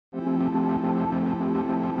My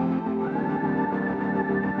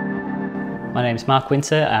name's Mark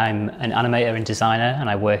Winter. I'm an animator and designer, and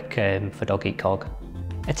I work for dogeatcog.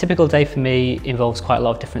 A typical day for me involves quite a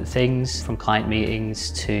lot of different things, from client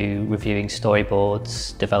meetings to reviewing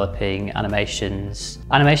storyboards, developing animations.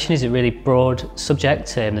 Animation is a really broad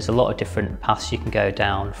subject. There's a lot of different paths you can go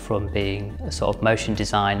down, from being a sort of motion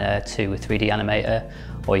designer to a 3D animator,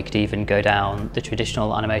 or you could even go down the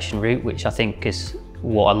traditional animation route, which I think is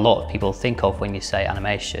what a lot of people think of when you say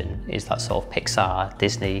animation, is that sort of Pixar,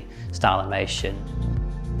 Disney style animation.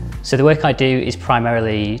 So the work I do is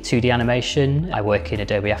primarily 2D animation. I work in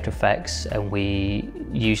Adobe After Effects, and we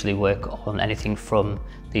usually work on anything from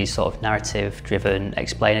these sort of narrative driven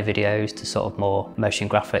explainer videos to sort of more motion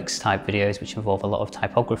graphics type videos, which involve a lot of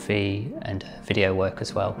typography and video work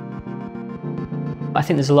as well. I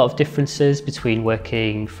think there's a lot of differences between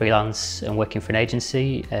working freelance and working for an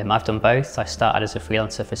agency. I've done both. I started as a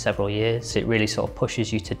freelancer for several years. It really sort of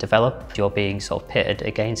pushes you to develop. You're being sort of pitted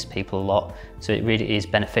against people a lot, so it really is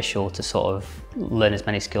beneficial to sort of learn as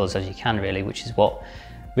many skills as you can, really, which is what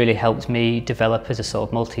really helped me develop as a sort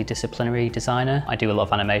of multidisciplinary designer. I do a lot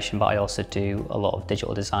of animation, but I also do a lot of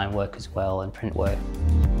digital design work as well, and print work.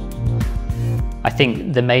 I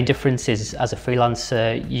think the main difference is, as a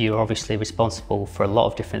freelancer, you're obviously responsible for a lot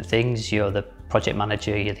of different things. You're the project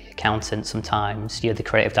manager, you're the accountant sometimes, you're the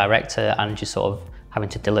creative director, and you're sort of having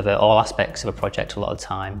to deliver all aspects of a project a lot of the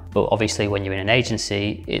time. But obviously when you're in an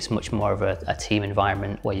agency, it's much more of a team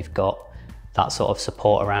environment where you've got that sort of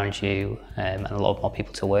support around you and a lot more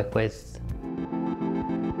people to work with.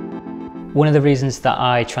 One of the reasons that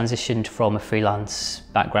I transitioned from a freelance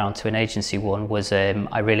background to an agency one was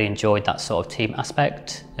I really enjoyed that sort of team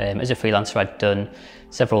aspect. As a freelancer, I'd done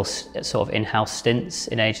several sort of in-house stints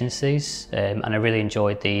in agencies, and I really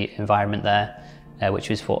enjoyed the environment there, which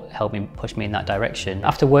was what helped me push me in that direction.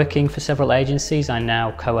 After working for several agencies, I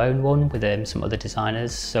now co-own one with some other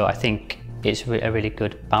designers, so I think it's a really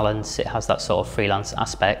good balance. It has that sort of freelance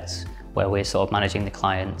aspect where we're sort of managing the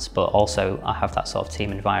clients, but also I have that sort of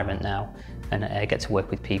team environment now, and I get to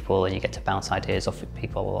work with people and you get to bounce ideas off of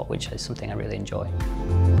people a lot, which is something I really enjoy.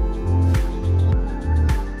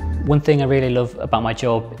 One thing I really love about my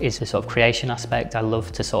job is the sort of creation aspect. I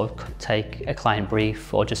love to sort of take a client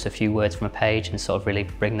brief or just a few words from a page and sort of really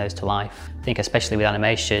bring those to life. I think especially with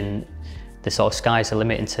animation, the sort of sky's the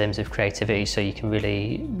limit in terms of creativity, so you can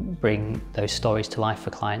really bring those stories to life for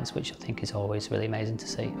clients, which I think is always really amazing to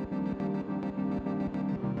see.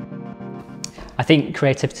 I think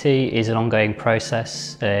creativity is an ongoing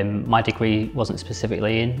process. My degree wasn't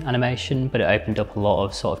specifically in animation, but it opened up a lot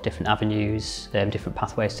of sort of different avenues, different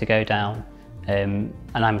pathways to go down. And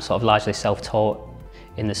I'm sort of largely self-taught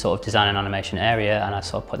in the sort of design and animation area, and I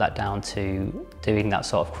sort of put that down to doing that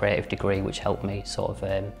sort of creative degree, which helped me sort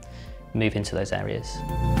of move into those areas.